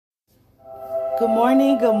Good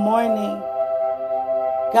morning, good morning.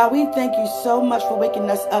 God, we thank you so much for waking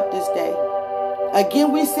us up this day.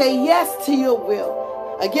 Again, we say yes to your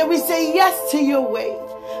will. Again, we say yes to your way.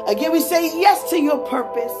 Again, we say yes to your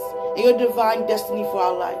purpose and your divine destiny for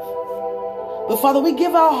our life. But Father, we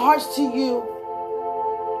give our hearts to you.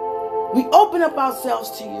 We open up ourselves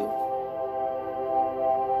to you.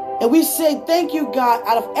 And we say, thank you, God.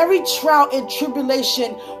 Out of every trial and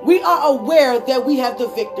tribulation, we are aware that we have the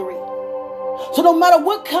victory. So no matter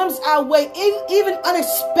what comes our way, even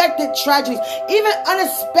unexpected tragedies, even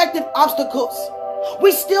unexpected obstacles,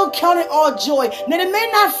 we still count it all joy. Now, it may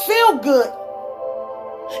not feel good.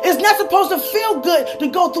 It's not supposed to feel good to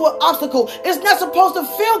go through an obstacle. It's not supposed to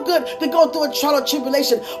feel good to go through a trial or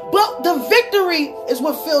tribulation. But the victory is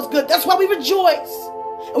what feels good. That's why we rejoice.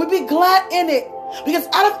 And we be glad in it. Because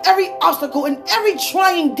out of every obstacle and every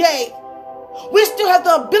trying day, we still have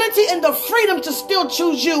the ability and the freedom to still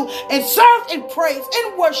choose you and serve and praise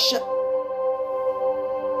and worship.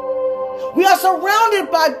 We are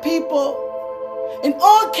surrounded by people in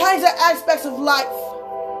all kinds of aspects of life.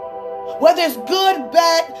 Whether it's good,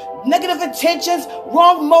 bad, negative intentions,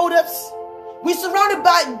 wrong motives. We're surrounded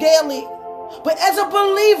by it daily. But as a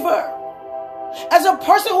believer, as a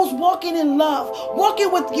person who's walking in love,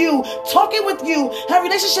 walking with you, talking with you, have a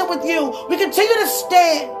relationship with you, we continue to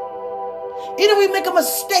stand. Either we make a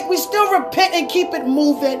mistake, we still repent and keep it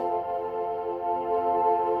moving.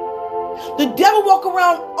 The devil walk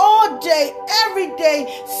around all day, every day,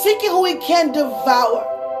 seeking who he can devour.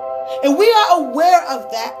 And we are aware of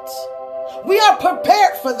that. We are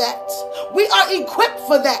prepared for that. We are equipped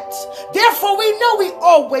for that. Therefore, we know we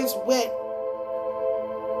always win.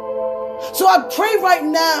 So I pray right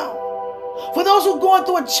now for those who are going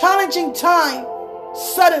through a challenging time,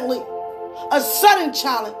 suddenly, a sudden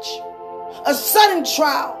challenge, a sudden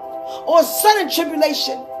trial, or a sudden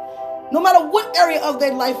tribulation, no matter what area of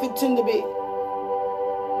their life it tend to be.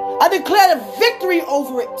 I declare the victory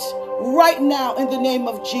over it right now in the name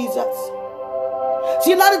of Jesus.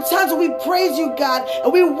 See, a lot of times when we praise you, God,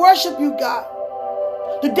 and we worship you, God,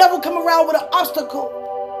 the devil come around with an obstacle.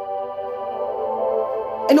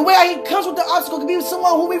 And the way he comes with the obstacle could be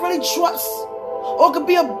someone who we really trust. Or it could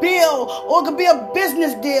be a bill. Or it could be a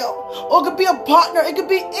business deal. Or it could be a partner. It could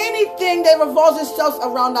be anything that revolves itself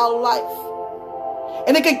around our life.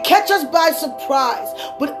 And it can catch us by surprise.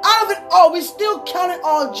 But out of it all, we still count it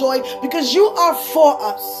all joy because you are for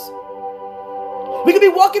us. We could be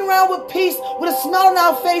walking around with peace, with a smile on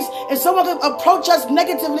our face, and someone could approach us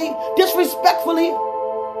negatively, disrespectfully.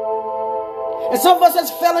 And some of us has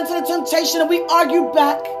fell into the temptation and we argue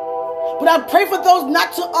back. But I pray for those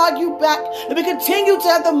not to argue back, that we continue to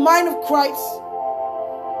have the mind of Christ.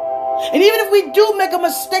 And even if we do make a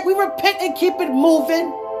mistake, we repent and keep it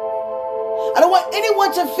moving. I don't want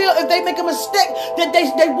anyone to feel if they make a mistake that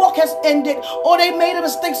their walk has ended, or they made a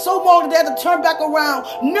mistake so long that they have to turn back around.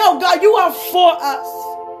 No, God, you are for us.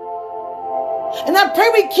 And I pray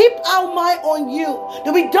we keep our mind on you,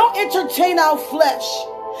 that we don't entertain our flesh.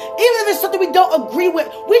 Even if it's something we don't agree with,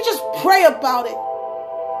 we just pray about it.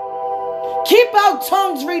 Keep our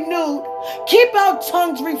tongues renewed. Keep our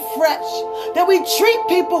tongues refreshed. That we treat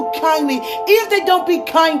people kindly, even if they don't be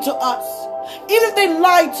kind to us. Even if they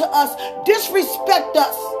lie to us, disrespect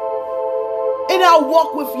us in our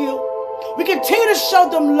walk with you. We continue to show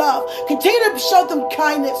them love. Continue to show them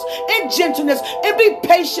kindness and gentleness and be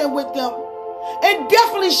patient with them. And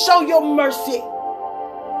definitely show your mercy.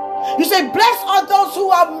 You say, blessed are those who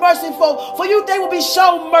are merciful, for you they will be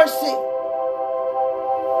shown mercy.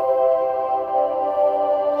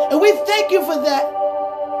 And we thank you for that.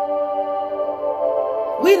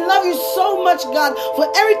 We love you so much, God, for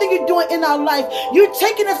everything you're doing in our life. You're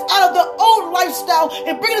taking us out of the old lifestyle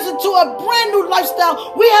and bringing us into a brand new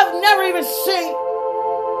lifestyle we have never even seen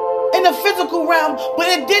in the physical realm, but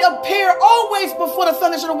it did appear always before the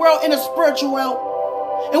foundation of the world in the spiritual realm.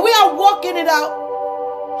 And we are walking it out.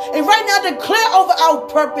 And right now, I declare over our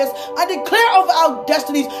purpose, I declare over our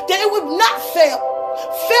destinies that it will not fail.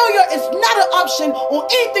 Failure is not an option on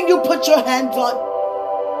anything you put your hands on.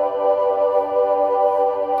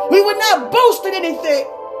 We would not boast in anything.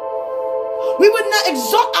 We would not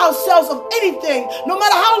exalt ourselves of anything, no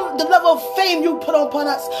matter how the level of fame you put upon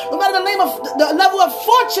us, no matter the level of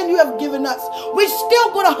fortune you have given us. We're still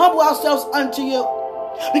going to humble ourselves unto you.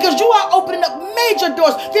 Because you are opening up major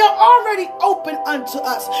doors. They are already open unto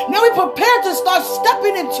us. Now we prepare to start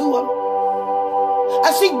stepping into them.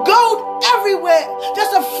 I see gold everywhere.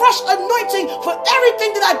 There's a fresh anointing for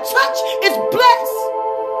everything that I touch is blessed.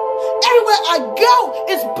 Everywhere I go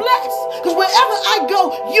is blessed. Because wherever I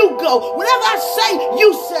go, you go. Whatever I say,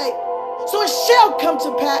 you say. So it shall come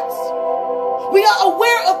to pass. We are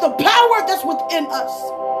aware of the power that's within us.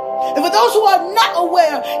 And for those who are not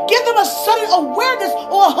aware, give them a sudden awareness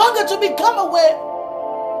or a hunger to become aware.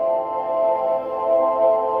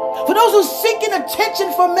 For those who seeking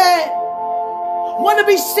attention from man, want to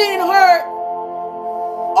be seen and heard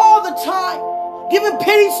all the time, giving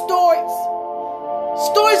pity stories,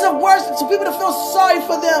 stories of words to people to feel sorry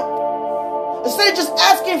for them, instead of just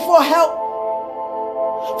asking for help.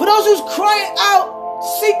 For those who's crying out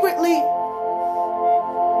secretly,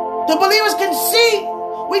 the believers can see,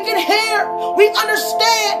 we can hear, we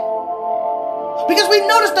understand, because we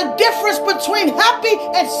notice the difference between happy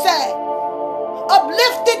and sad,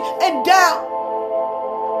 uplifted and down,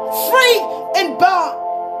 free and bound.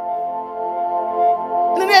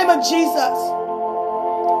 In the name of Jesus.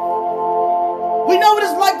 We know what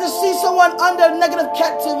it's like to see someone under negative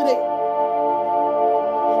captivity.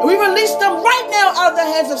 And we release them right now out of the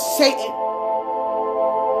hands of Satan.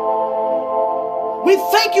 We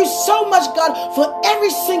thank you so much, God, for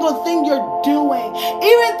every single thing you're doing.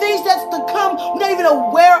 Even things that's to come we're not even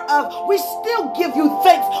aware of. We still give you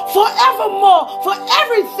thanks forevermore for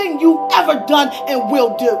everything you ever done and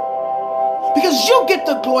will do. Because you get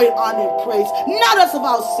the glory, honor, and praise, not us of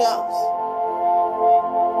ourselves.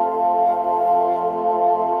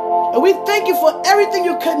 And we thank you for everything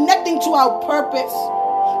you're connecting to our purpose.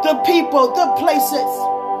 The people, the places,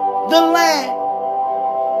 the land.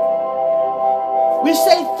 We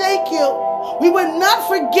say thank you. We will not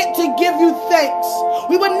forget to give you thanks.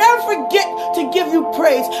 We will never forget to give you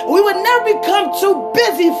praise. We will never become too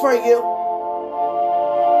busy for you.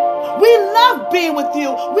 We love being with you.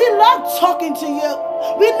 We love talking to you.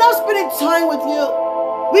 We love spending time with you.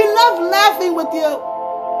 We love laughing with you.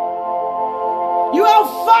 You are our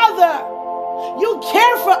Father. You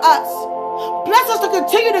care for us. Bless us to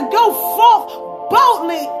continue to go forth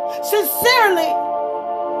boldly, sincerely,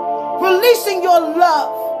 releasing your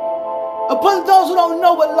love upon those who don't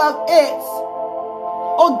know what love is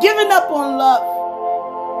or giving up on love.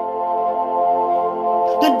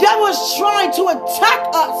 The devil is trying to attack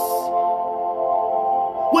us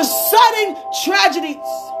with sudden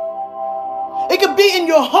tragedies. It could be in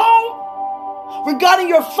your home, regarding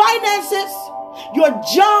your finances, your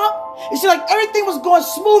job. It seemed like everything was going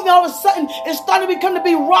smooth, and all of a sudden it's starting to become to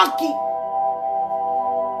be rocky.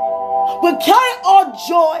 But count it all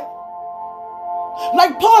joy.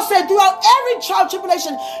 Like Paul said, throughout every trial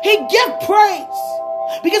tribulation, he gives praise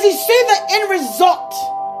because he sees the end result.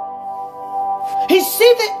 He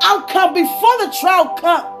sees the outcome before the trial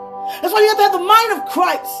comes. That's why you have to have the mind of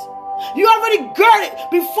Christ. You already girded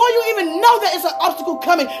before you even know that it's an obstacle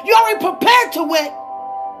coming. You already prepared to win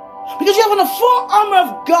because you have on the full armor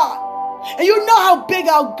of God, and you know how big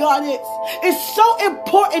our God is. It's so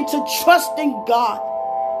important to trust in God.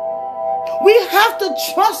 We have to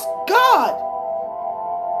trust God.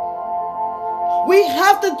 We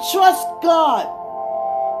have to trust God.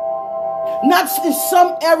 Not in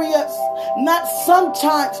some areas, not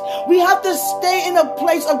sometimes. We have to stay in a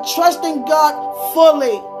place of trusting God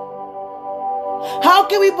fully. How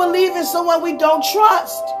can we believe in someone we don't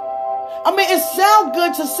trust? I mean, it sounds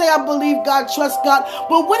good to say I believe God, trust God,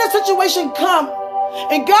 but when a situation comes,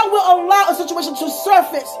 and God will allow a situation to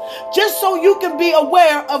surface just so you can be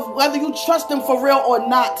aware of whether you trust Him for real or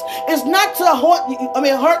not. It's not to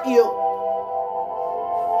hurt you.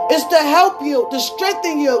 It's to help you, to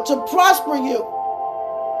strengthen you, to prosper you.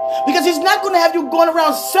 Because He's not going to have you going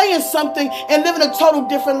around saying something and living a total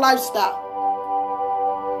different lifestyle.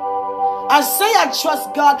 I say I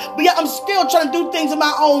trust God, but yet I'm still trying to do things in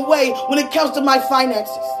my own way when it comes to my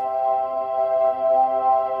finances.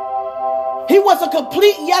 He wants a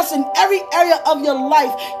complete yes in every area of your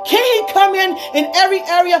life. Can He come in every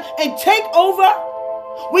area and take over?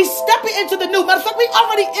 We stepping into the new. Matter of fact, we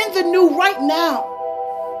already in the new right now.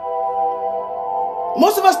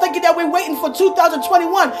 Most of us thinking that we're waiting for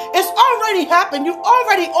 2021. It's already happened. You're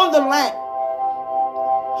already on the land.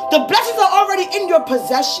 The blessings are already in your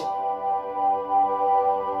possession.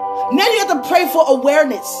 Now you have to pray for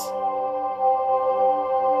awareness,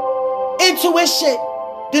 intuition,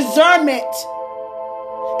 discernment.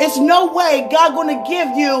 It's no way God going to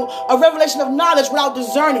give you a revelation of knowledge without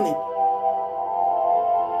discerning it.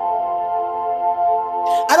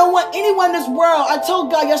 I don't want anyone in this world. I told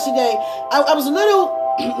God yesterday, I was a little,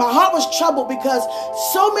 my heart was troubled because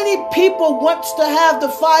so many people want to have the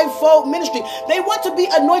fivefold ministry. They want to be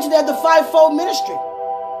anointed to have the fivefold ministry.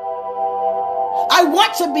 I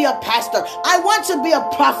want to be a pastor. I want to be a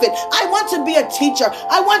prophet. I want to be a teacher.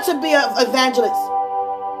 I want to be an evangelist.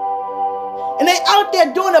 And they're out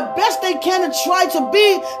there doing the best they can to try to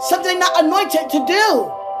be something they're not anointed to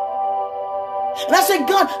do. And I said,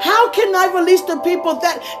 God, how can I release the people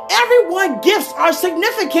that everyone's gifts are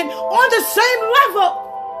significant on the same level?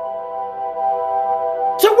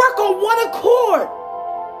 To work on one accord.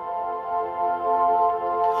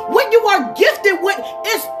 What you are gifted with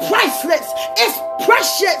is priceless. It's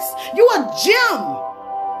precious. You a gem.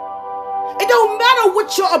 It don't matter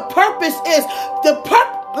what your purpose is.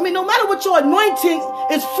 No matter what your anointing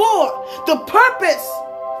is for, the purpose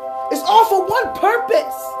is all for one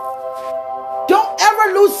purpose. Don't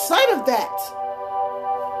ever lose sight of that.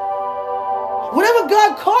 Whatever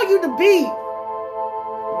God called you to be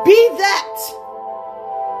that.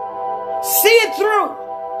 See it through.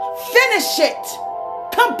 Finish it.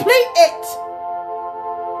 Complete it.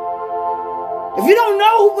 If you don't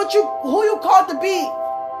know who you called to be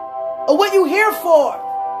or what you're here for,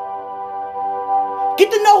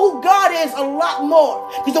 get to know who God is a lot more.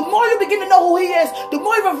 Because the more you begin to know who He is, the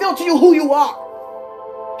more He reveals to you who you are.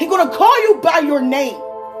 He's going to call you by your name.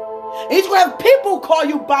 And He's going to have people call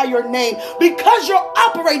you by your name because you're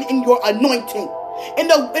operating in your anointing. In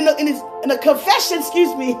the confession,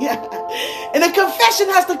 excuse me, and the confession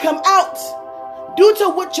has to come out due to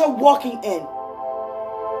what you're walking in.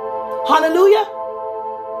 Hallelujah.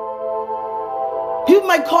 People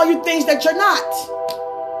might call you things that you're not.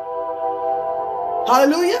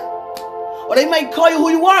 Hallelujah. Or they might call you who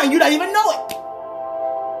you are and you don't even know it.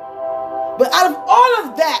 But out of all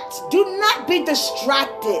of that, do not be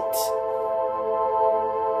distracted.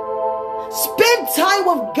 Spend time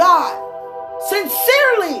with God.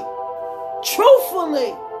 Sincerely.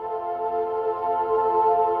 Truthfully.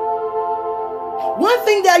 One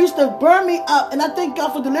thing that used to burn me up, and I thank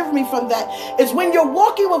God for delivering me from that, is when you're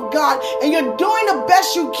walking with God and you're doing the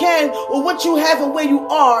best you can with what you have and where you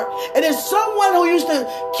are, and there's someone who used to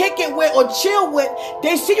kick it with or chill with,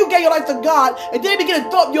 they see you get your life to God, and they begin to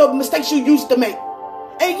throw up your mistakes you used to make.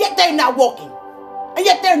 And yet they're not walking. And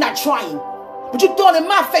yet they're not trying. But you throwing in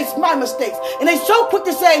my face my mistakes. And they so quick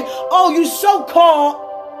to say, oh, you so-called.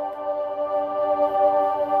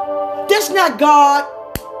 That's not God.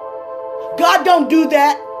 God don't do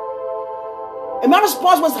that. And my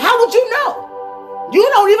response was, how would you know? You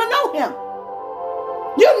don't even know Him.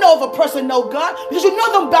 You know if a person knows God because you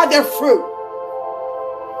know them by their fruit.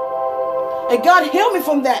 And God healed me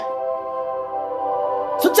from that.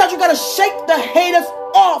 Sometimes you got to shake the haters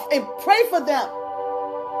off and pray for them.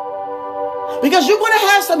 Because you're going to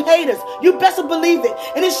have some haters. You best believe it.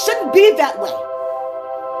 And it shouldn't be that way.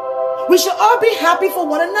 We should all be happy for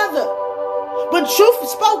one another. But truth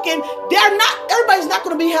spoken, everybody's not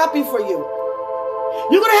going to be happy for you.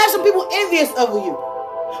 You're going to have some people envious of you.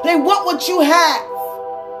 They want what you have.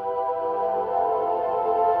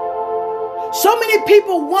 So many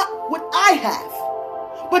people want what I have,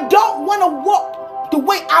 but don't want to walk the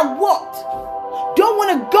way I walked. Don't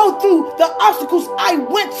want to go through the obstacles I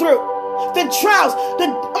went through, the trials.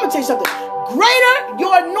 I'm going to tell you something. Greater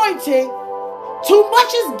your anointing, too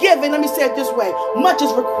much is given. Let me say it this way. Much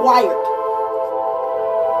is required.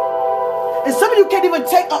 And some of you can't even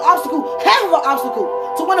take an obstacle, half of an obstacle,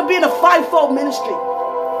 to want to be in a fivefold ministry.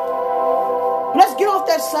 But let's get off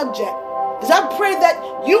that subject. Because I pray that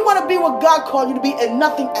you want to be what God called you to be and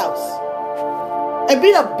nothing else. And be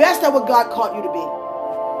the best at what God called you to be.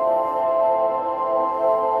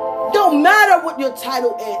 Don't matter what your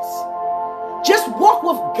title is. Just walk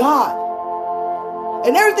with God.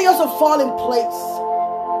 And everything else will fall in place.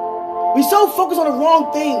 We so focused on the wrong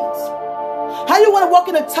things. How you want to walk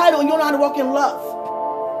in a title and you don't know how to walk in love?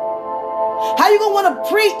 How you going to want to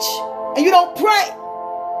preach and you don't pray?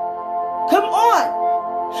 Come on.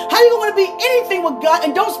 How you going to want to be anything with God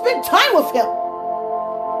and don't spend time with Him?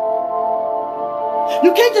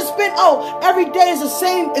 You can't just spend, every day is the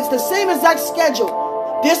same. It's the same exact schedule.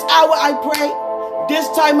 This hour I pray. This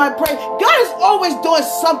time I pray. God is always doing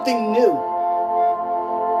something new.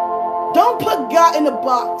 Don't put God in a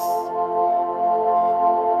box.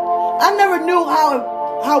 I never knew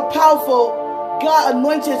how powerful God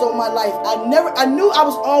anointed on my life. I knew I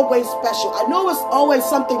was always special. I knew it was always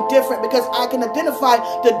something different because I can identify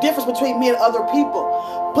the difference between me and other people.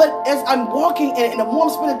 But as I'm walking in it, and the more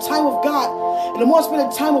I'm spending time with God, and the more I'm spending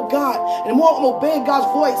time with God, and the more I'm obeying God's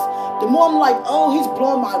voice, the more I'm like, He's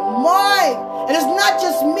blowing my mind. And it's not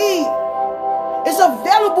just me. It's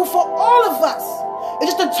available for all of us. It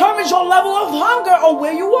just determines your level of hunger or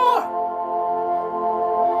where you are.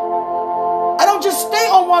 I don't just stay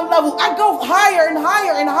on one level. I go higher and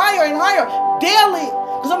higher and higher and higher daily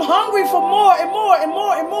because I'm hungry for more and more and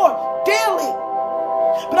more and more daily.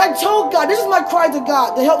 But I told God, this is my cry to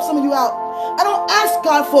God to help some of you out. I don't ask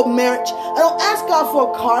God for marriage. I don't ask God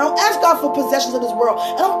for a car. I don't ask God for possessions of this world.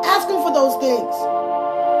 I don't ask Him for those things.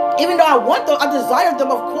 Even though I want them, I desire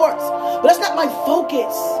them, of course. But that's not my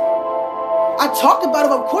focus. I talk about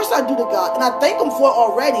it, of course I do to God. And I thank him for it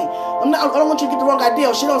already. I don't want you to get the wrong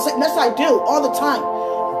idea. She don't say, yes, I do, all the time.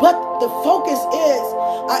 But the focus is,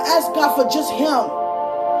 I ask God for just him.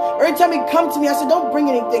 Every time he comes to me, I say, don't bring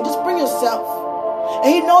anything. Just bring yourself.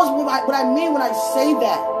 And he knows what I mean when I say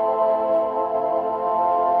that.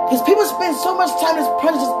 Because people spend so much time in his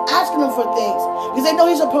presence just asking him for things. Because they know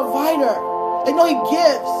he's a provider. They know he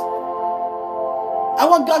gives. I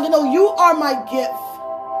want God to know you are my gift.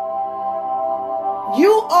 You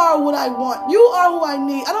are what I want. You are who I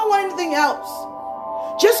need. I don't want anything else.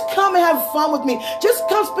 Just come and have fun with me. Just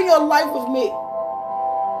come spend your life with me.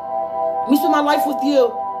 Let me spend my life with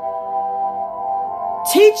you.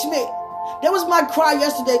 Teach me. That was my cry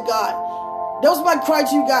yesterday, God. That was my cry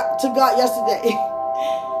to God yesterday.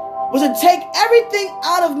 Was to take everything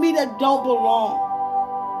out of me that don't belong.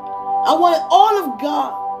 I wanted all of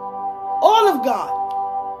God. All of God.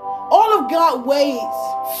 All of God ways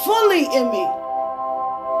fully in me.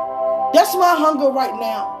 That's my hunger right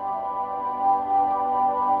now.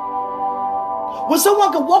 When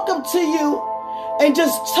someone can walk up to you and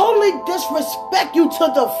just totally disrespect you to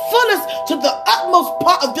the fullest, to the utmost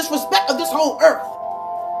part of disrespect of this whole earth,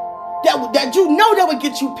 that you know that would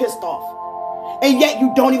get you pissed off, and yet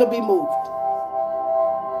you don't even be moved.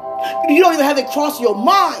 You don't even have it cross your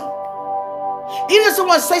mind. Even if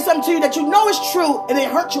someone say something to you that you know is true and it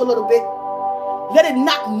hurts you a little bit, let it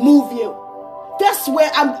not move you. That's where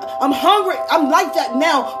I'm hungry. I'm like that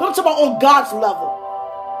now, but I'm talking about on God's level.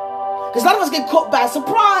 Because a lot of us get caught by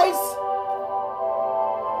surprise.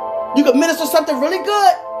 You can minister something really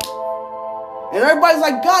good, and everybody's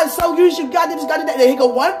like, God, so use you, God did this, God did that. Then he go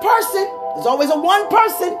one person. There's always a one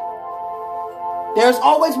person. There's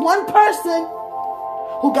always one person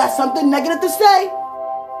who got something negative to say.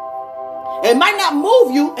 It might not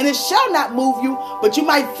move you, and it shall not move you, but you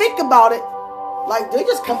might think about it. Like, did they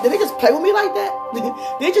just play with me like that? Did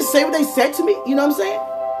they just say what they said to me? You know what I'm saying?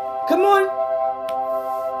 Come on.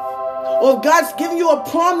 Or if God's giving you a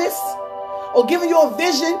promise or giving you a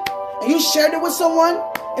vision and you shared it with someone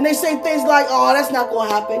and they say things like, oh, that's not going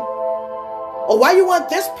to happen. Or why you want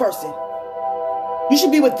this person? You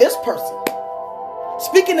should be with this person.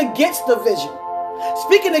 Speaking against the vision.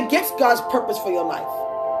 Speaking against God's purpose for your life.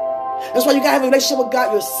 That's why you got to have a relationship with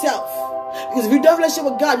God yourself. Because if you don't have a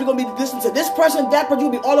relationship with God, you're going to be listening to this person, that person.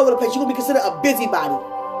 You'll be all over the place. You're going to be considered a busybody.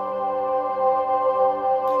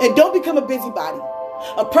 And don't become a busybody.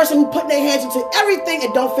 A person who put their hands into everything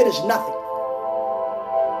and don't finish nothing.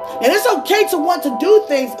 And it's okay to want to do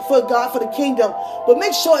things for God, for the kingdom, but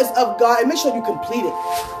make sure it's of God and make sure you complete it.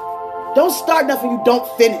 Don't start nothing you don't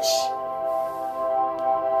finish.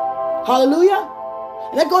 Hallelujah.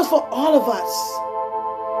 And that goes for all of us.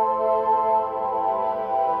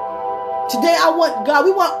 Today I want God,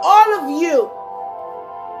 we want all of you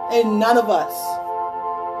and none of us.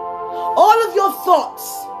 All of your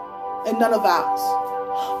thoughts and none of ours.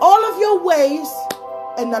 All of your ways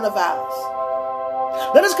and none of ours.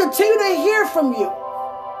 Let us continue to hear from you.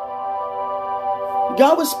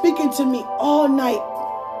 God was speaking to me all night.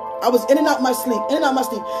 I was in and out my sleep,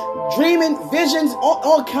 dreaming, visions,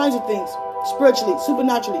 all kinds of things, spiritually,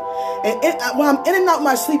 supernaturally. And when I'm in and out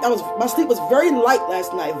my sleep, my sleep was very light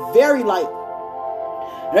last night, very light.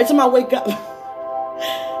 And every time I wake up,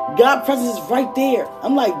 God's presence is right there.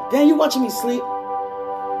 I'm like, damn, you watching me sleep?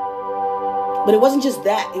 But it wasn't just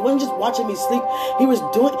that. He wasn't just watching me sleep.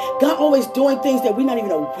 God always doing things that we're not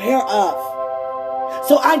even aware of.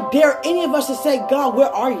 So I dare any of us to say, God,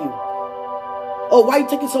 where are you? Oh, why are you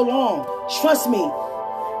taking so long? Trust me.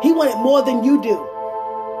 He wanted more than you do.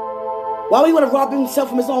 Why would he want to rob himself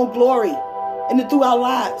from his own glory and through our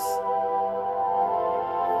lives?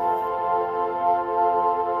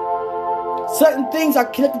 Certain things are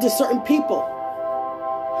connected to certain people.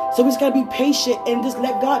 So we just got to be patient and just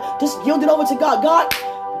let God, just yield it over to God. God,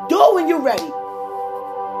 do it when you're ready.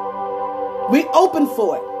 We open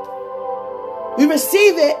for it. We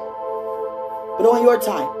receive it, but on your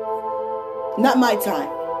time. Not my time.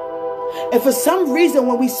 And for some reason,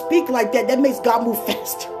 when we speak like that, that makes God move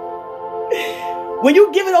faster. When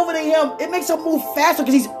you give it over to him, it makes him move faster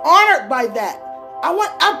because he's honored by that.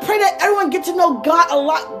 I pray that everyone get to know God a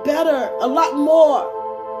lot better, a lot more.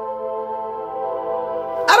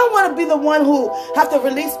 I don't want to be the one who have to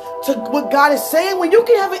release to what God is saying when you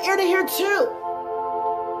can have an ear to hear too.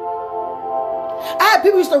 I had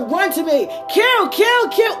people used to run to me, kill,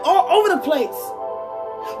 all over the place.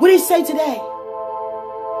 What did he say today?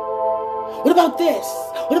 What about this?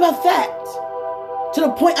 What about that? To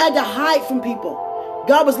the point I had to hide from people.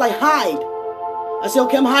 God was like, hide. I said,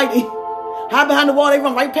 okay, I'm hiding. Hide behind the wall, they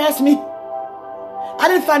run right past me. I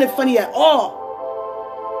didn't find it funny at all.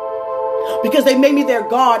 Because they made me their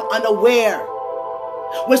God unaware.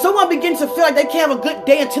 When someone begins to feel like they can't have a good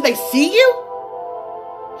day until they see you,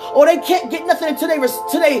 or they can't get nothing until they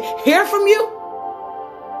hear from you,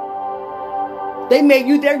 they made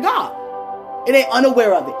you their God. And they're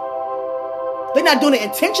unaware of it. They're not doing it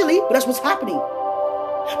intentionally, but that's what's happening.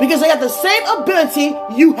 Because they have the same ability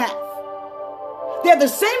you have. They have the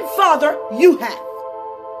same Father you have.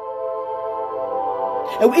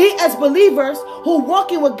 And we as believers who are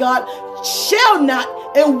walking with God shall not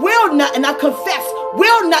and will not, and I confess,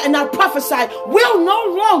 will not and I prophesy, will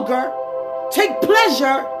no longer take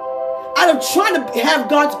pleasure out of trying to have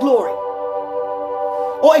God's glory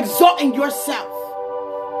or exalting yourself.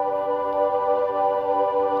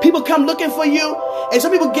 People come looking for you, and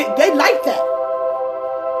some people they like that.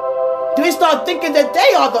 Then they start thinking that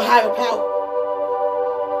they are the higher power.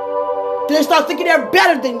 Then they start thinking they're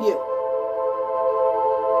better than you.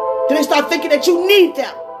 Then they start thinking that you need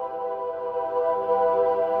them.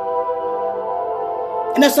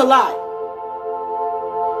 And that's a lie.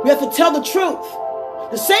 We have to tell the truth.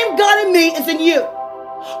 The same God in me is in you.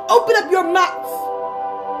 Open up your mouth.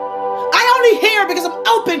 I only hear because I'm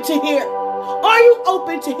open to hear. Are you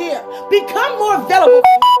open to hear? Become more available.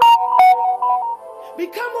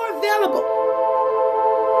 Become more available.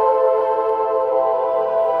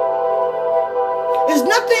 There's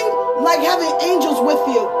nothing like having angels with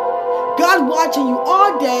you. God watching you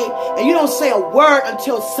all day and you don't say a word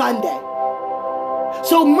until Sunday.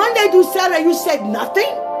 So Monday through Saturday you said nothing?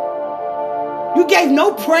 You gave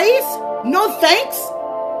no praise? No thanks?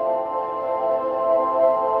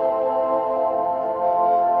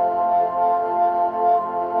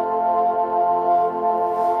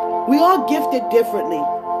 We all gifted differently.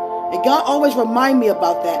 And God always remind me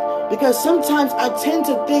about that. Because sometimes I tend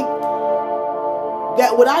to think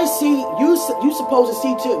that what I see, you supposed to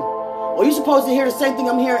see too. Or you're supposed to hear the same thing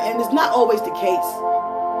I'm hearing. And it's not always the case.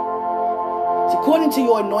 It's according to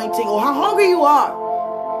your anointing or how hungry you are.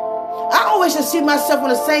 I always just see myself on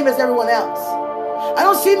the same as everyone else. I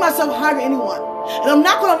don't see myself higher than anyone. And I'm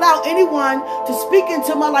not going to allow anyone to speak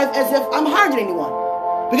into my life as if I'm higher than anyone.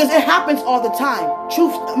 Because it happens all the time.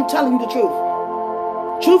 Truth, I'm telling you the truth.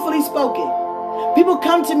 Truthfully spoken. People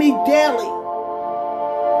come to me daily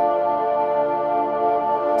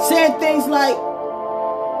saying things like,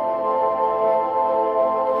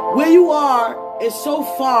 where you are is so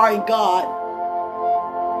far in God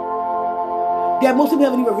that most people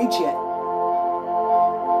haven't even reached yet.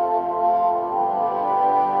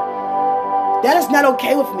 That is not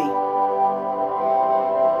okay with me.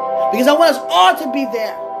 Because I want us all to be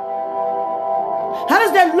there. How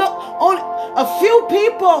does that look on a few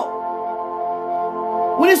people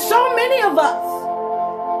when there's so many of us?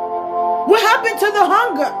 What happened to the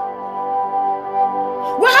hunger?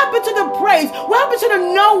 What happened to the praise? What happened to the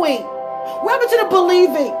knowing? What happened to the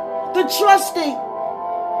believing? The trusting?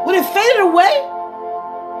 When it faded away?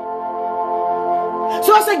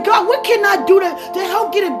 So I said, God, what can I do to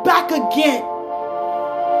help get it back again?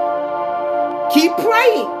 Keep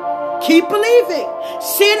praying. Keep believing.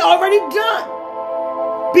 See it already done.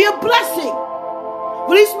 Be a blessing.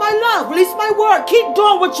 Release my love. Release my word. Keep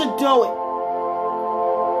doing what you're doing.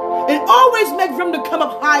 And always make room to come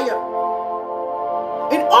up higher.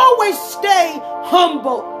 And always stay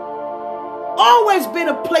humble. Always be in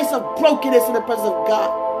a place of brokenness in the presence of God.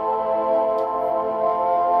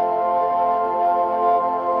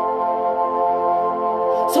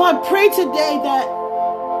 So I pray today that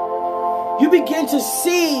you begin to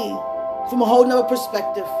see from a whole nother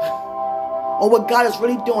perspective on what God is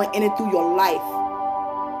really doing in and through your life.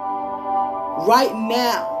 Right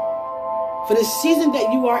now, for the season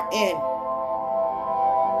that you are in,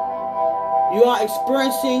 you are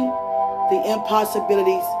experiencing the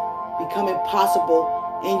impossibilities becoming possible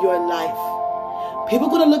in your life. People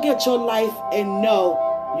are going to look at your life and know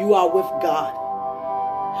you are with God.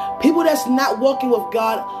 People that's not walking with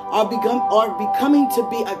God are becoming to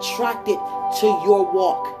be attracted to your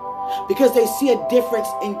walk because they see a difference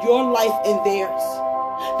in your life and theirs.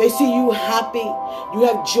 They see you happy, you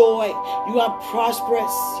have joy, you are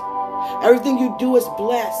prosperous. Everything you do is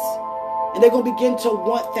blessed. And they're going to begin to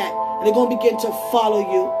want that. And they're going to begin to follow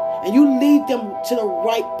you. And you lead them to the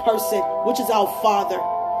right person, which is our Father.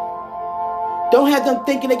 Don't have them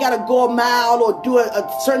thinking they got to go a mile or do a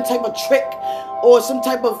certain type of trick or some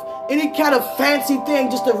type of any kind of fancy thing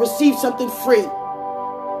just to receive something free.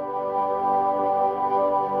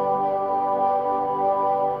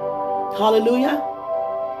 Hallelujah.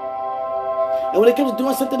 And when it comes to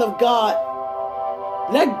doing something of God,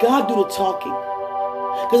 let God do the talking.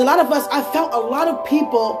 Because a lot of us, I felt a lot of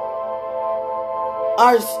people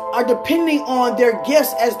are depending on their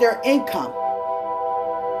gifts as their income.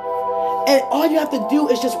 And all you have to do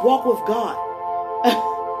is just walk with God.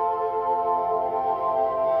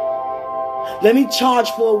 Let me charge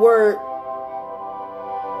for a word.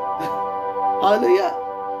 Hallelujah.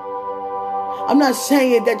 I'm not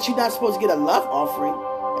saying that you're not supposed to get a love offering.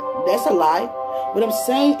 That's a lie. What I'm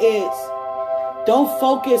saying is, don't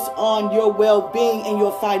focus on your well-being in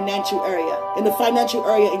your financial area, in the financial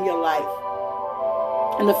area in your life,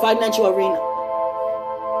 in the financial arena.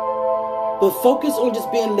 But focus on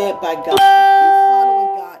just being led by God. Keep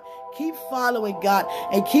following God. Keep following God.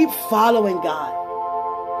 And keep following God.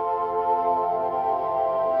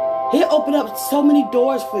 He'll open up so many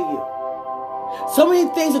doors for you. So many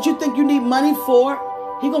things that you think you need money for,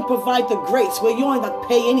 He's going to provide the grace where you don't have to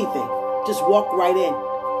pay anything. Just walk right in.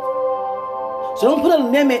 So don't put a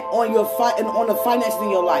limit on your on the finances in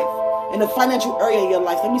your life, in the financial area of your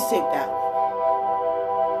life. Let me say that.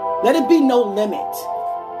 Let it be no limit.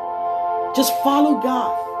 Just follow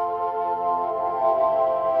God.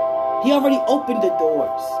 He already opened the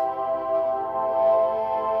doors.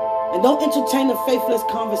 And don't entertain a faithless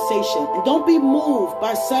conversation. And don't be moved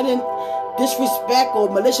by sudden disrespect or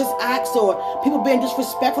malicious acts or people being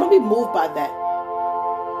disrespectful. Don't be moved by that.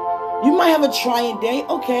 You might have a trying day.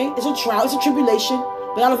 Okay, it's a trial, it's a tribulation.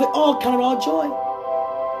 But out of it all, count it all joy.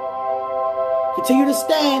 Continue to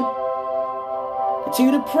stand.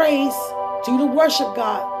 Continue to praise. Continue to worship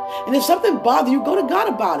God. And if something bothers you, go to God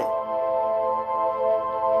about it.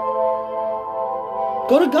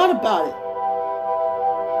 Go to God about it.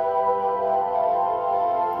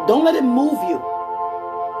 Don't let it move you.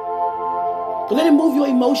 Don't let it move your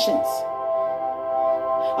emotions.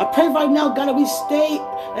 I pray right now, God, that we stay,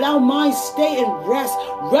 and our minds stay in rest.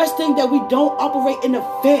 Resting that we don't operate in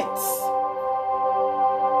offense.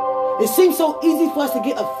 It seems so easy for us to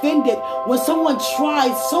get offended when someone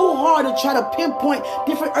tries so hard to try to pinpoint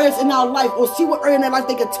different areas in our life or see what area in their life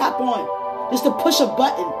they can tap on. Just to push a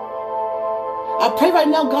button. I pray right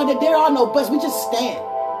now, God, that there are no buts. We just stand.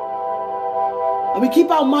 And we keep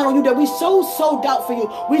our mind on you, that we so sold out for you.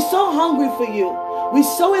 We're so hungry for you. We're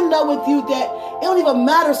so in love with you that it don't even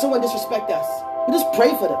matter if someone disrespect us. We just pray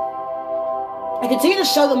for them. And continue to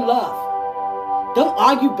show them love. Don't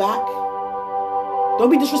argue back. Don't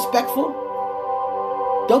be disrespectful.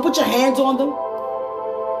 Don't put your hands on them.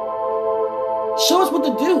 Show us what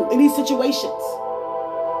to do in these situations.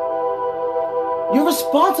 You're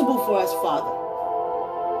responsible for us, Father.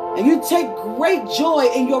 And you take great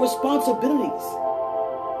joy in your responsibilities.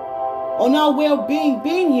 On our well-being,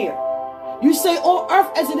 being here. You say on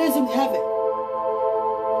earth as it is in heaven.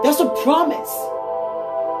 That's a promise.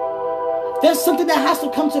 There's something that has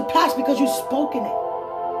to come to pass because you've spoken it.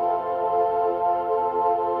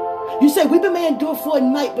 You say weeping may endure for a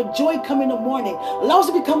night, but joy come in the morning. Allow us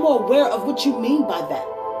to become more aware of what you mean by that.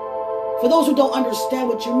 For those who don't understand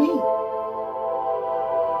what you mean.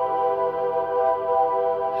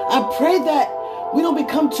 I pray that we don't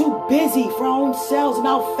become too busy for our own selves and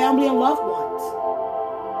our family and loved ones.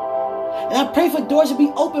 And I pray for doors to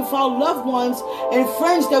be open for our loved ones and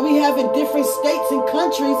friends that we have in different states and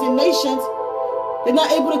countries and nations. They're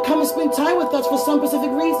not able to come and spend time with us for some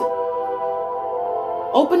specific reason.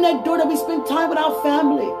 Open that door that we spend time with our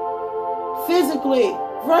family, physically,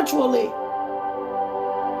 virtually.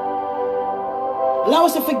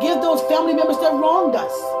 Allow us to forgive those family members that wronged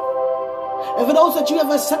us. And for those that you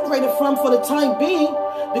ever separated from for the time being,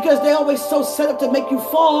 because they're always so set up to make you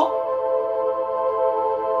fall,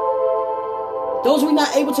 those we're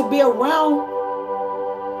not able to be around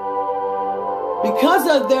because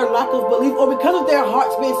of their lack of belief or because of their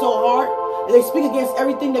hearts being so hard, and they speak against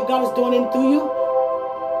everything that God is doing in through you,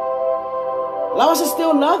 allow us to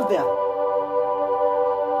still love them.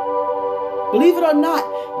 Believe it or not,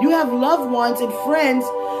 you have loved ones and friends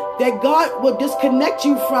that God will disconnect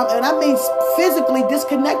you from, and I mean physically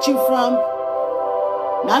disconnect you from,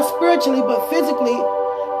 not spiritually, but physically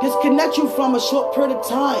disconnect you from a short period of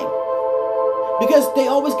time because they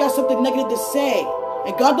always got something negative to say.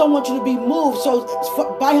 And God don't want you to be moved. So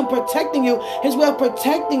by Him protecting you, His way of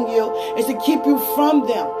protecting you is to keep you from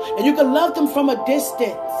them. And you can love them from a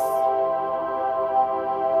distance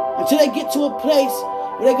until they get to a place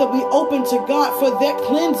where they can be open to God for their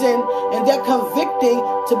cleansing and their convicting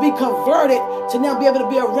to be converted, to now be able to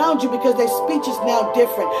be around you because their speech is now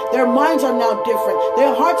different. Their minds are now different. Their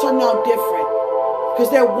hearts are now different because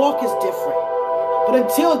their walk is different. But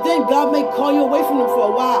until then, God may call you away from them for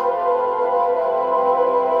a while.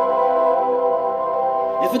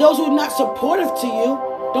 And for those who are not supportive to you,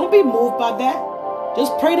 don't be moved by that.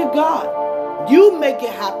 Just pray to God. You make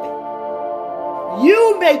it happen.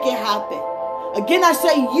 You make it happen. Again, I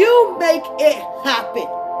say you make it happen.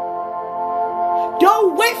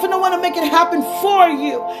 Don't wait for no one to make it happen for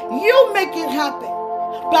you. You make it happen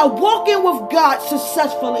by walking with God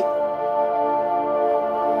successfully.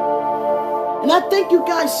 And I thank you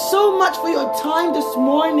guys so much for your time this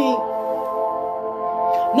morning.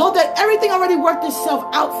 Know that everything already worked itself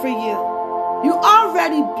out for you. You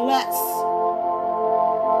already blessed.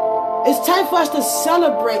 It's time for us to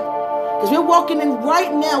celebrate, because we're walking in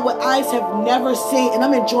right now what eyes have never seen, and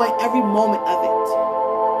I'm enjoying every moment of it.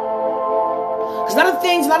 Because a lot of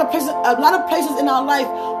things, a lot of places in our life,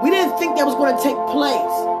 we didn't think that was going to take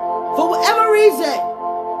place for whatever reason.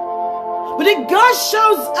 But then God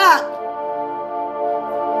shows up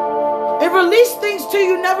and release things to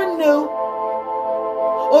you never knew,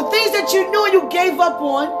 or things that you knew and you gave up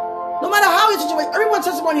on. No matter how your situation, everyone's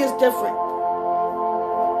testimony is different.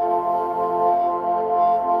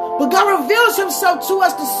 But God reveals himself to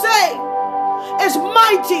us to say, as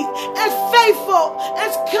mighty, as faithful,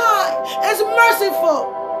 as kind, as merciful.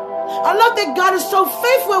 I love that God is so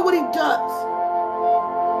faithful at what he does.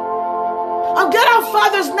 I'm glad our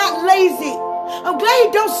Father's not lazy. I'm glad he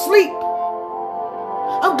don't sleep.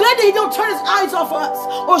 I'm glad that he don't turn his eyes off of us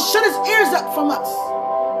or shut his ears up from us.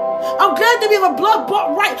 I'm glad that we have a blood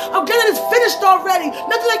bought right. I'm glad that it's finished already.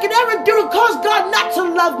 Nothing I can ever do to cause God not to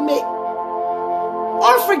love me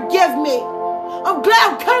or forgive me. I'm glad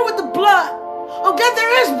I'm covered with the blood. I'm glad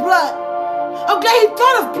there is blood. I'm glad he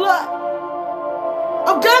thought of blood.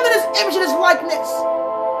 I'm glad I'm in his image and his likeness.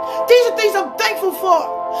 These are things I'm thankful for.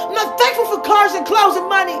 I'm not thankful for cars and clothes and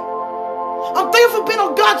money. I'm thankful for being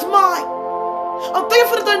on God's mind. I'm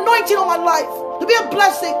thankful for the anointing on my life to be a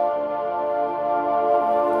blessing.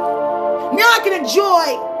 Now I can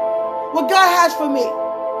enjoy what God has for me.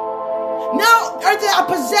 Now everything I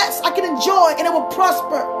possess, I can enjoy and it will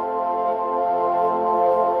prosper.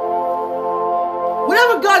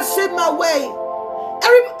 Whatever God sent my way,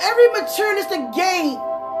 every materialistic gain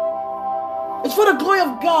is for the glory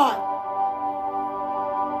of God.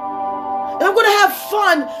 And I'm going to have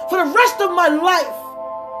fun for the rest of my life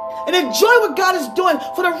and enjoy what God is doing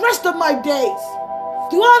for the rest of my days.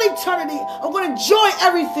 Throughout eternity, I'm going to enjoy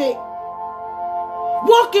everything.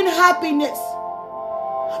 Walk in happiness.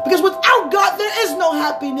 Because without God, there is no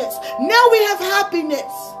happiness. Now we have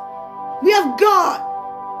happiness. We have God.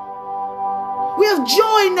 We have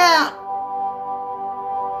joy now.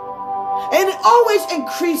 And it always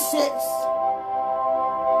increases.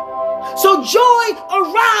 So joy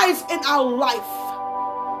arise in our life.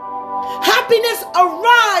 Happiness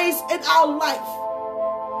arise in our life.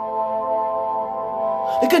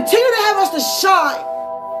 And continue to have us to shine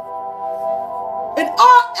in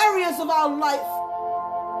all areas of our life.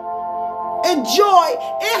 In joy,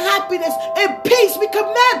 in happiness, in peace. We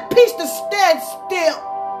command peace to stand still.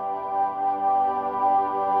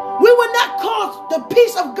 We will not cause the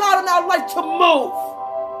peace of God in our life to move.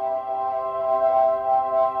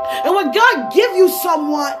 And when God give you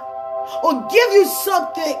someone or give you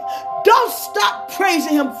something, don't stop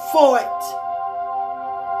praising him for it.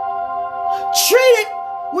 Treat it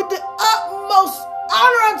with the utmost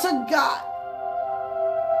honor unto God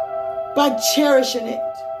by cherishing it,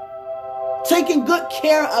 taking good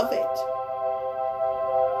care of it.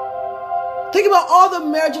 Think about all the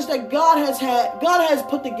marriages that God has had, God has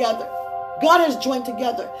put together, God has joined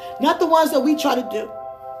together, not the ones that we try to do.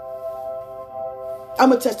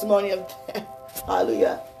 I'm a testimony of that.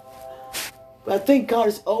 Hallelujah. But I think God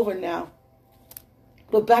is over now.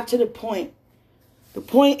 But back to the point. The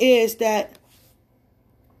point is that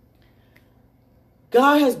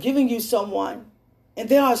God has given you someone. And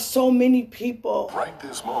there are so many people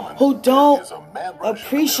who don't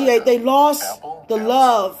appreciate. They lost the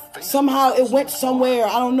love. Somehow it went somewhere.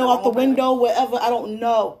 I don't know, out the window, wherever. I don't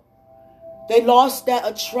know. They lost that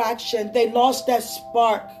attraction. They lost that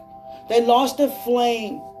spark. They lost the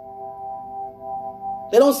flame.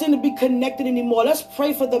 They don't seem to be connected anymore. Let's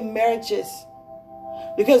pray for the marriages.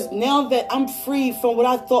 Because now that I'm free from what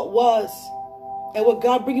I thought was and what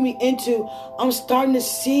God bringing me into, I'm starting to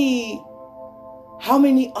see how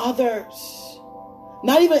many others,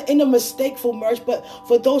 not even in a mistakeful marriage, but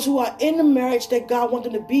for those who are in the marriage that God wants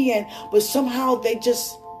them to be in, but somehow they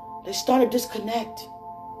start to disconnect.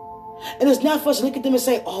 And it's not for us to look at them and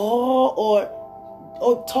say, oh,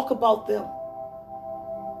 or talk about them.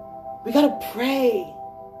 We got to pray.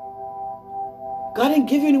 God didn't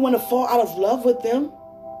give you anyone to fall out of love with them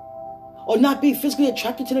or not be physically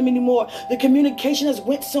attracted to them anymore. The communication has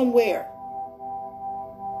went somewhere.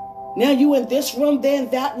 Now you in this room, they in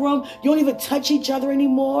that room. You don't even touch each other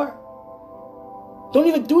anymore. Don't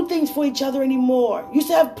even do things for each other anymore. You used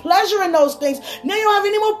to have pleasure in those things. Now you don't have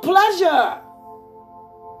any more pleasure.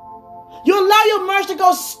 You allow your marriage to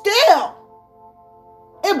go stale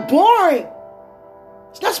and boring.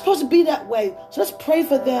 It's not supposed to be that way. So let's pray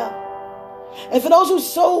for them. And for those who are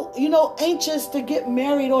so, anxious to get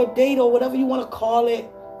married or date or whatever you want to call it,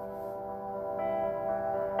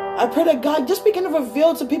 I pray that God just begin to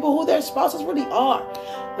reveal to people who their spouses really are.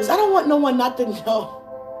 Because I don't want no one not to know.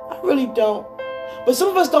 I really don't. But some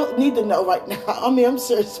of us don't need to know right now. I mean, I'm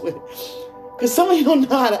serious with it. Because some of you don't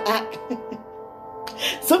know how to act.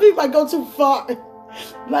 Some people might go too far.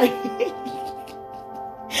 Like,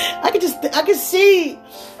 I can see.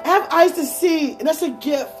 I have eyes to see. And that's a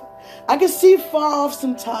gift. I can see far off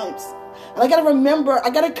sometimes. And I got to remember, I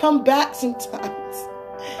got to come back sometimes.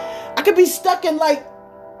 I could be stuck in like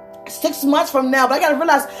 6 months from now. But I got to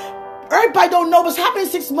realize, everybody don't know what's happening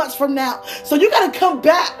 6 months from now. So you got to come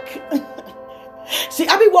back. See,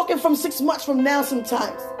 I be walking from 6 months from now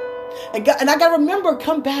sometimes. And I got to remember,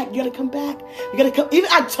 come back. You got to come back. You got to come. Even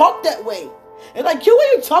I talk that way. And like, what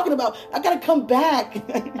are you talking about? I got to come back.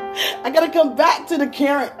 I got to come back to the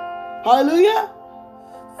current. Hallelujah.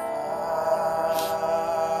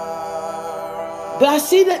 But I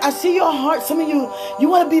see your heart. Some of you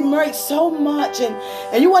want to be married so much.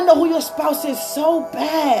 And you want to know who your spouse is so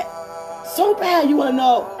bad. So bad you want to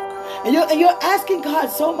know. And you're asking God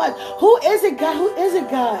so much. Who is it, God? Who is it,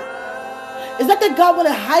 God? Is that God want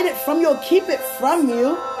to hide it from you or keep it from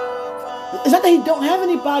you? Is that He don't have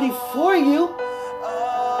anybody for you?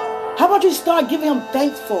 How about you start giving Him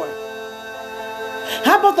thanks for it?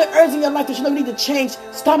 How about the areas in your life that you know you need to change?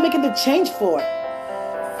 Start making the change for it.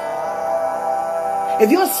 If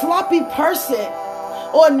you're a sloppy person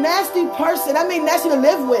or a nasty person, I mean nasty to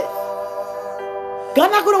live with,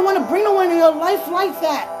 God not going to want to bring no one in your life like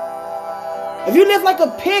that. If you live like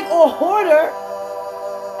a pig or a hoarder,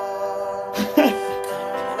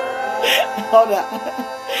 hold on.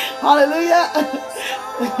 Hallelujah.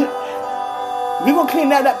 We're going to clean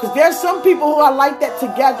that up because there's some people who are like that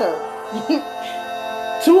together.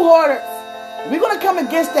 Two hoarders. We're going to come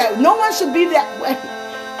against that. No one should be that way.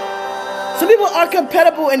 Some people are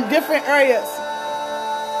compatible in different areas.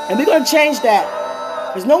 And we're going to change that.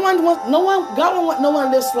 Because God don't want no one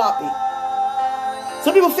to live sloppy.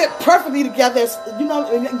 Some people fit perfectly together. We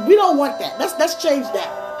don't want that. Let's change that.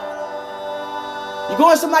 You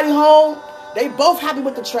go in somebody's home, they both happy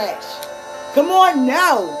with the trash. Come on,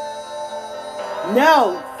 no.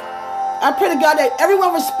 I pray to God that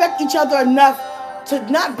everyone respect each other enough to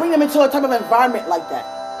not bring them into a type of environment like that.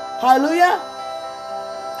 Hallelujah.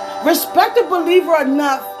 Respect a believer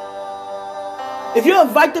enough. If you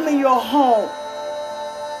invite them in your home,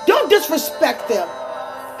 don't disrespect them.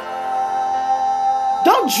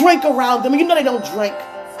 Don't drink around them. You know they don't drink.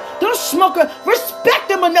 Don't smoke. Respect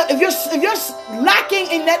them enough. If you're lacking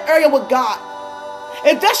in that area with God,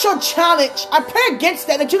 if that's your challenge, I pray against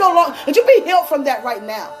that. That you be healed from that right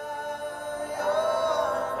now.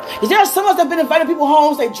 Because there are some of us that have been inviting people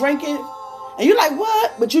homes, they drinking, and you're like,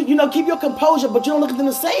 what? But you keep your composure, but you don't look at them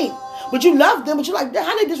the same. But you love them, but you're like,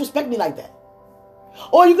 how they disrespect me like that?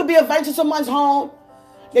 Or you could be invited to someone's home,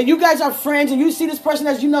 and you guys are friends, and you see this person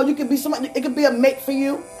as you could be somebody, it could be a mate for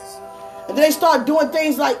you. And then they start doing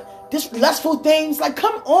things like this, lustful things. Like,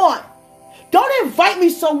 come on. Don't invite me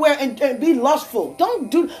somewhere and be lustful.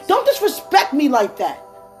 Don't disrespect me like that.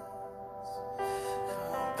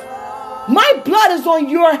 My blood is on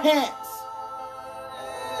your hands.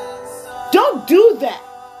 Don't do that.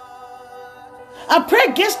 I pray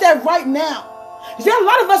against that right now. There are a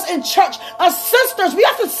lot of us in church, our sisters, we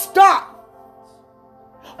have to stop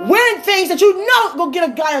wearing things that you know will get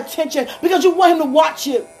a guy attention because you want him to watch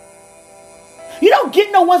you. You don't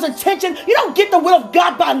get no one's attention. You don't get the will of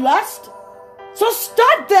God by lust. So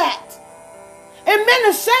stop that. And men,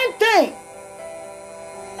 the same thing.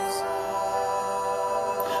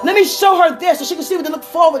 Let me show her this so she can see what to look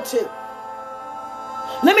forward to.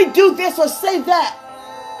 Let me do this or say that.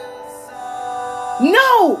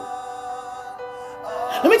 No.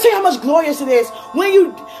 Let me tell you how much glorious it is.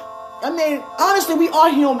 Honestly, we are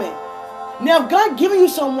human. Now, if God giving you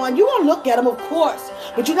someone, you're going to look at him, of course.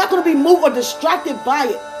 But you're not going to be moved or distracted by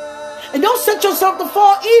it. And don't set yourself to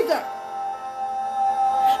fall either.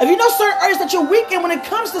 If you know certain areas that you're weak in when it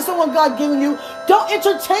comes to someone God giving you, don't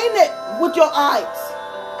entertain it with your eyes.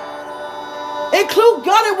 Include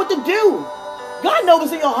God in what to do. God knows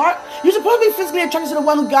what's in your heart. You're supposed to be physically attracted to the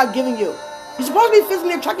one who God giving you. You're supposed to be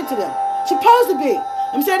physically attracted to them. Supposed to be.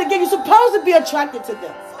 Let me say it again. You're supposed to be attracted to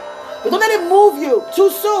them. But don't let it move you too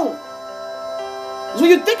soon. So when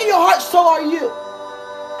you think in your heart, so are you.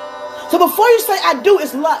 So before you say I do,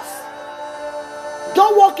 it's lust.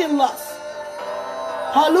 Don't walk in lust.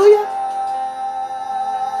 Hallelujah.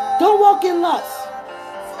 Don't walk in lust.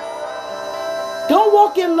 Don't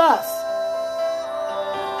walk in lust.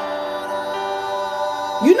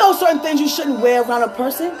 You know certain things you shouldn't wear around a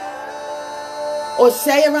person, or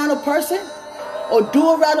say around a person, or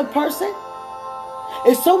do around a person.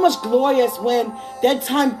 It's so much glorious when that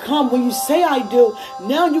time comes, when you say I do.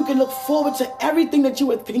 Now you can look forward to everything that you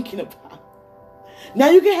were thinking about. Now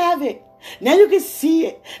you can have it. Now you can see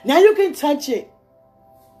it. Now you can touch it.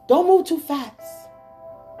 Don't move too fast.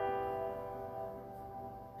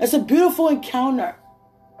 That's a beautiful encounter.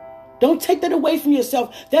 Don't take that away from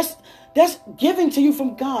yourself. That's giving to you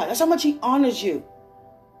from God. That's how much He honors you.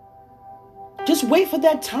 Just wait for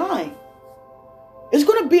that time. It's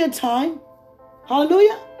going to be a time.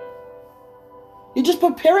 Hallelujah. You're just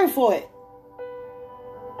preparing for it.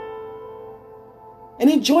 And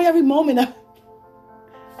enjoy every moment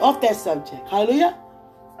off that subject. Hallelujah.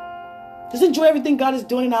 Just enjoy everything God is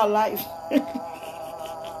doing in our life.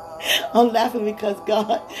 I'm laughing because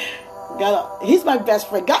God, He's my best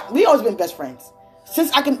friend. God, we always been best friends.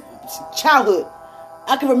 Since childhood.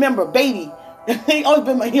 I can remember, baby. He always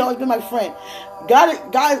been my friend.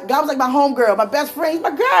 God was like my homegirl, my best friend. He's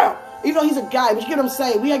my girl. Even though he's a guy, but you get what I'm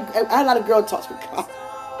saying. I had a lot of girl talks with God.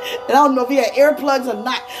 And I don't know if he had earplugs or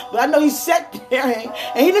not, but I know he sat there and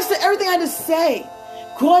he listened to everything I had to say.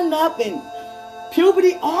 Growing up and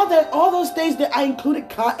puberty, all those things that I included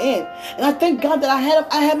God in. And I thank God that I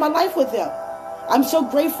had my life with Him. I'm so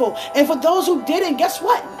grateful. And for those who didn't, guess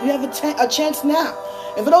what? You have a chance now.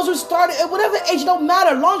 And for those who started, at whatever age, it don't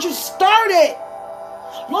matter. As long as you started.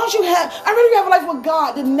 As long as you have, I really have a life with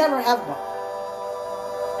God that never have one.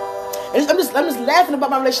 I'm just laughing about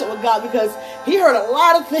my relationship with God because He heard a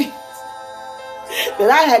lot of things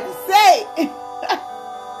that I had to say.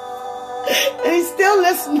 And He's still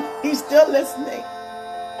listening. He's still listening.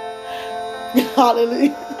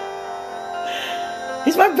 Hallelujah.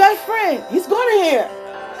 He's my best friend. He's going to hear.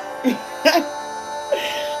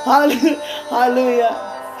 Hallelujah. Hallelujah.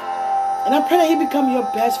 And I pray that He become your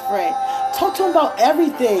best friend. Talk to Him about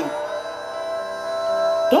everything.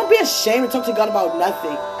 Don't be ashamed to talk to God about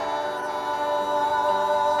nothing.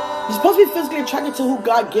 You're supposed to be physically attracted to who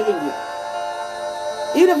God giving you.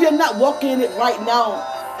 Even if you're not walking in it right now,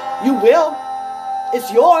 you will.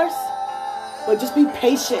 It's yours. But just be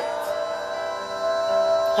patient.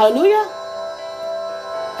 Hallelujah.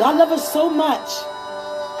 God loves us so much.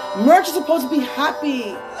 Marriage is supposed to be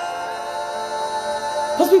happy.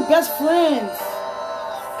 Supposed to be best friends.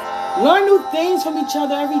 Learn new things from each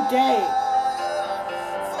other every day.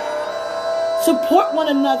 Support one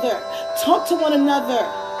another. Talk to one another.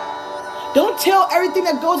 Don't tell everything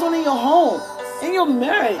that goes on in your home, in your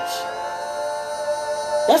marriage.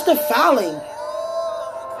 That's defiling.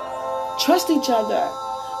 Trust each other.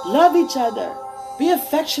 Love each other. Be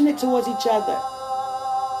affectionate towards each other.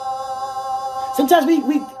 Sometimes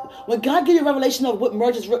when God gives you a revelation of what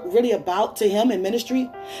marriage is really about to Him in ministry,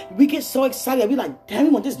 we get so excited. We like, damn, we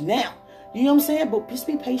want this now. You know what I'm saying? But just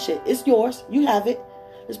be patient. It's yours. You have it.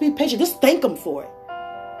 Just be patient. Just thank Him for it.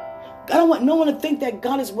 I don't want no one to think that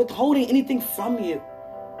God is withholding anything from you.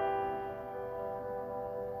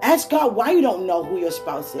 Ask God why you don't know who your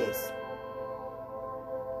spouse is.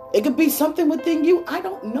 It could be something within you. I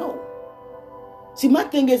don't know. See, my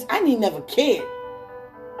thing is, I never cared.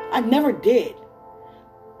 I never did.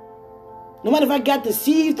 No matter if I got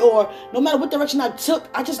deceived or no matter what direction I took,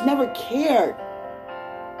 I just never cared.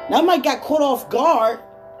 Now, I might got caught off guard.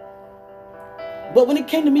 But when it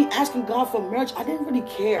came to me asking God for marriage, I didn't really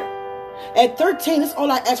care. At 13, that's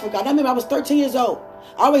all I asked for God. I remember I was 13 years old.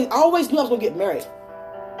 I always knew I was going to get married.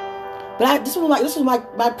 But this was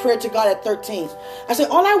my prayer to God at 13. I said,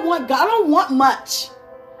 all I want, God, I don't want much.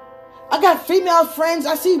 I got female friends.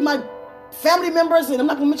 I see my family members, and I'm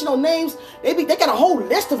not going to mention no names. They got a whole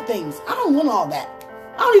list of things. I don't want all that.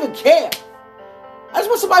 I don't even care. I just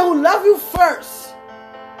want somebody who love you first.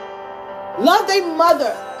 Love their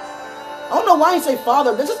mother. I don't know why he say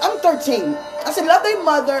father. I'm 13. I said love their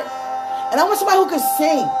mother. And I want somebody who can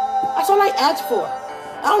sing. That's all I asked for.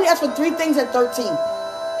 I only asked for 3 things at 13.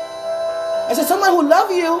 I said someone who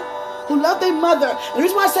love you, who love their mother. And the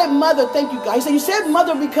reason why I say mother, thank you God. He said you said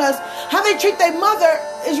mother because how they treat their mother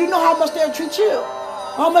is you know how much they'll treat you.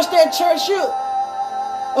 How much they'll cherish you.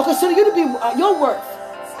 Or consider you to be your worth.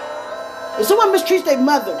 If someone mistreats their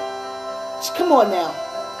mother, come on now.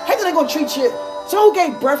 How are they going to treat you? Someone who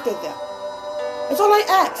gave birth to them. That's all I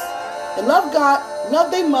ask. And love God, love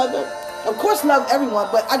their mother. Of course, love everyone,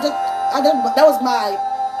 but that was my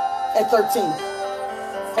at 13.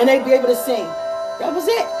 And they'd be able to sing. That was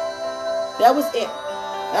it. That was it.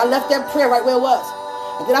 And I left that prayer right where it was.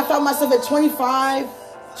 And then I found myself at 25,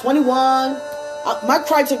 21. My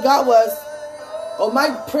cry to God was, or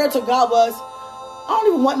my prayer to God was, I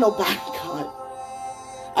don't even want nobody, God.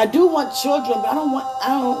 I do want children, but I don't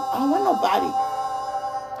want nobody.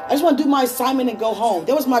 I just want to do my assignment and go home.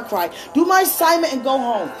 That was my cry. Do my assignment and go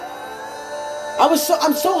home. I'm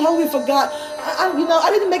so hungry for God. I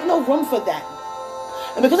didn't make no room for that.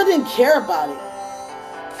 And because I didn't care about it,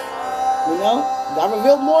 God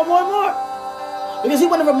revealed more and more and more. Because he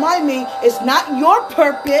wanted to remind me, it's not your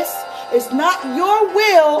purpose, it's not your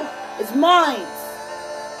will, it's mine.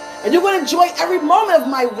 And you're going to enjoy every moment of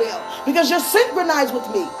my will because you're synchronized with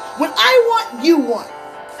me. When I want, you want.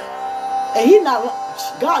 And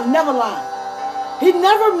God never lied. He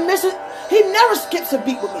never misses, he never skips a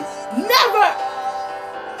beat with me.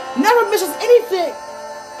 Never misses anything.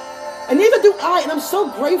 And neither do I, and I'm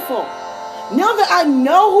so grateful. Now that I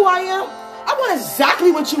know who I am, I want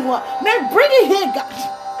exactly what you want. Man, bring it here, God.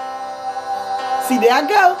 See, there I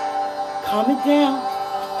go. Calm it down.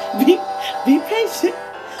 Be patient.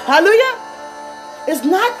 Hallelujah.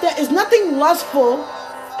 It's nothing lustful.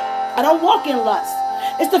 I don't walk in lust.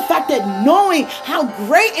 It's the fact that knowing how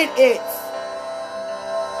great it is.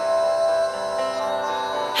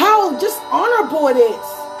 How just honorable it is.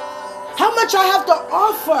 How much I have to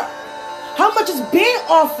offer. How much is being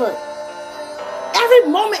offered.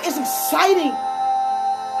 Every moment is exciting.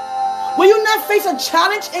 Will you not face a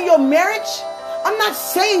challenge in your marriage? I'm not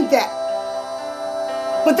saying that.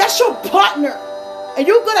 But that's your partner. And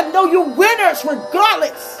you're going to know you're winners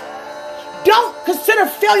regardless. Don't consider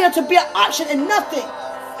failure to be an option in nothing.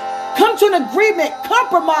 Come to an agreement.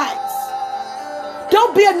 Compromise.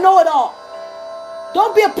 Don't be a know-it-all.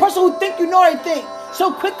 Don't be a person who think you know everything.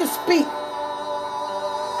 So quick to speak.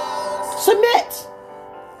 Submit.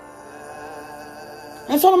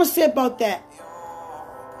 That's all I'm going to say about that.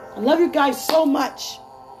 I love you guys so much.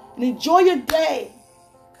 And enjoy your day.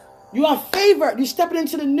 You are favored. You're stepping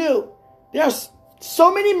into the new. There's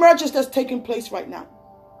so many mergers that's taking place right now.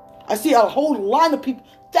 I see a whole line of people,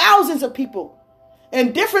 thousands of people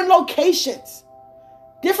in different locations,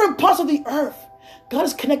 different parts of the earth. God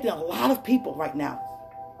is connecting a lot of people right now.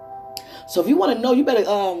 So if you want to know, you better, I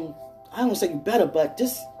don't want to say you better, but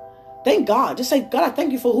just thank God. Just say, God, I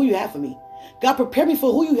thank you for who you have for me. God, prepare me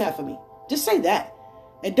for who you have for me. Just say that.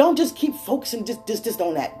 And don't just keep focusing just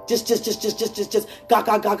on that. Just, God.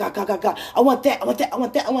 I want that.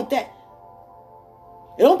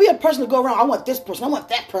 And don't be a person to go around, I want this person, I want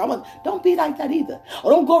that person. Don't be like that either.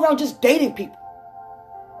 Or don't go around just dating people.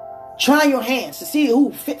 Trying your hands to see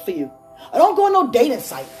who fit for you. Or don't go on no dating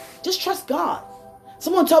site. Just trust God.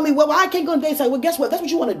 Someone told me, well, I can't go on a dating site. Well, guess what? That's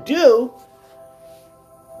what you want to do.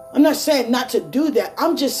 I'm not saying not to do that.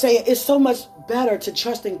 I'm just saying it's so much better to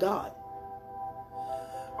trust in God.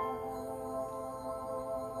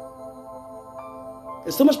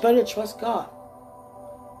 It's so much better to trust God.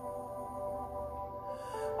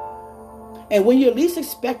 And when you least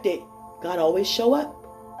expect it, God always show up.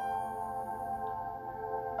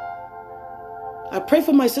 I pray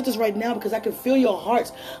for my sisters right now because I can feel your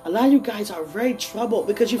hearts. A lot of you guys are very troubled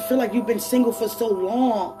because you feel like you've been single for so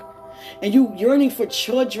long. And you yearning for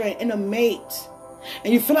children and a mate.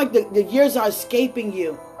 And you feel like the years are escaping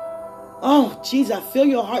you. Oh, Jesus, I feel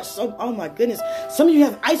your heart so, oh my goodness. Some of you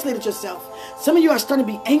have isolated yourself. Some of you are starting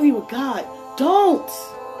to be angry with God. Don't.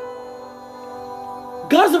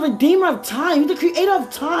 God's the redeemer of time. He's the creator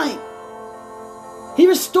of time. He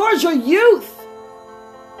restores your youth.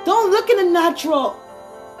 Don't look in the natural.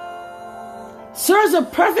 Sir is a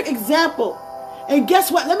perfect example. And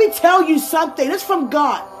guess what? Let me tell you something. This is from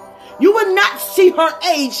God. You will not see her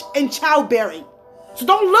age in childbearing. So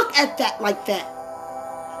don't look at that like that.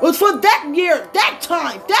 It was for that year, that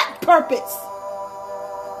time, that purpose.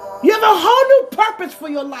 You have a whole new purpose for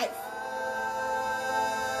your life.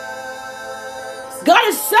 God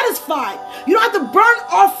is satisfied. You don't have to burn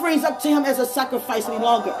offerings up to him as a sacrifice any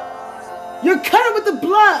longer. You're covered with the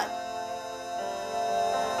blood.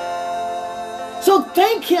 So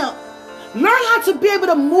thank him. Learn how to be able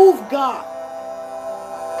to move God.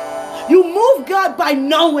 You move God by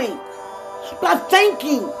knowing, by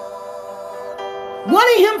thanking,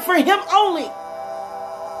 wanting him for him only.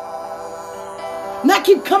 Not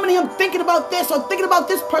keep coming to him thinking about this or thinking about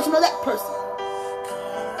this person or that person.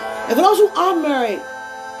 And for those who are married,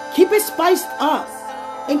 keep it spiced up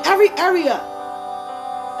in every area.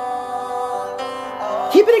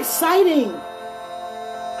 Keep it exciting.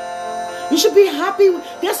 You should be happy.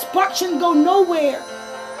 That spark shouldn't go nowhere.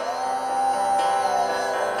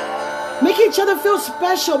 Make each other feel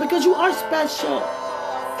special because you are special.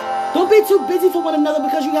 Don't be too busy for one another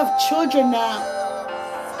because you have children now.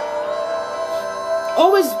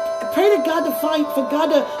 Always pray to God for God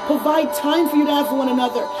to provide time for you to have for one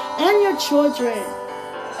another and your children.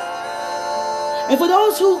 And for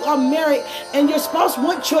those who are married and your spouse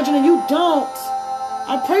wants children and you don't,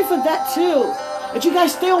 I pray for that too. That you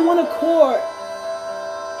guys stay on one accord.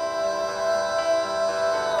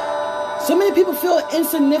 So many people feel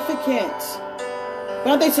insignificant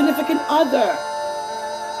about their significant other.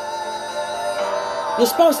 Your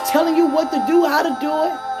spouse telling you what to do, how to do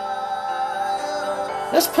it.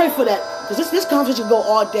 Let's pray for that. Because this conversation will go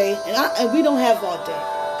all day. And we don't have all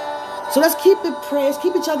day. So let's keep it prayer. Let's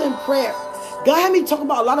keep each other in prayer. God had me talk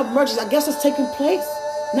about a lot of mergers. I guess it's taking place.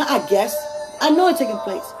 Not I guess. I know it's taking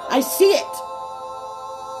place. I see it.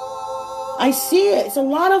 I see it. It's a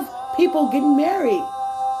lot of people getting married.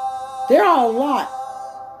 There are a lot.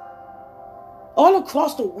 All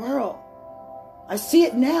across the world. I see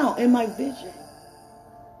it now in my vision.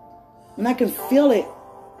 And I can feel it.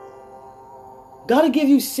 God will give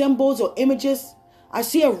you symbols or images. I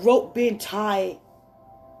see a rope being tied.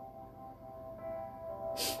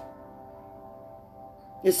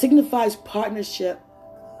 It signifies partnership,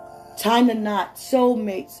 tying the knot,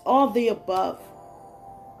 soulmates, all the above.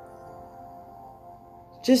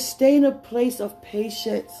 Just stay in a place of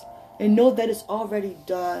patience and know that it's already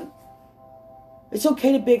done. It's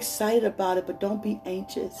okay to be excited about it, but don't be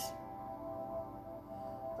anxious.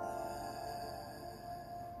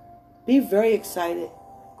 Be very excited.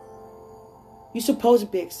 You're supposed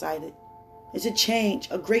to be excited. It's a change,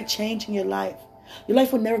 a great change in your life. Your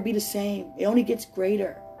life will never be the same. It only gets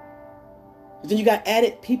greater. Then you got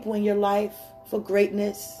added people in your life for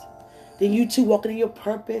greatness. Then you two walking in your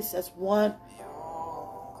purpose as one.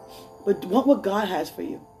 But want what God has for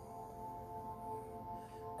you.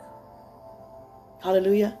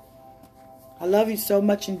 Hallelujah. I love you so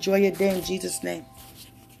much. Enjoy your day in Jesus' name.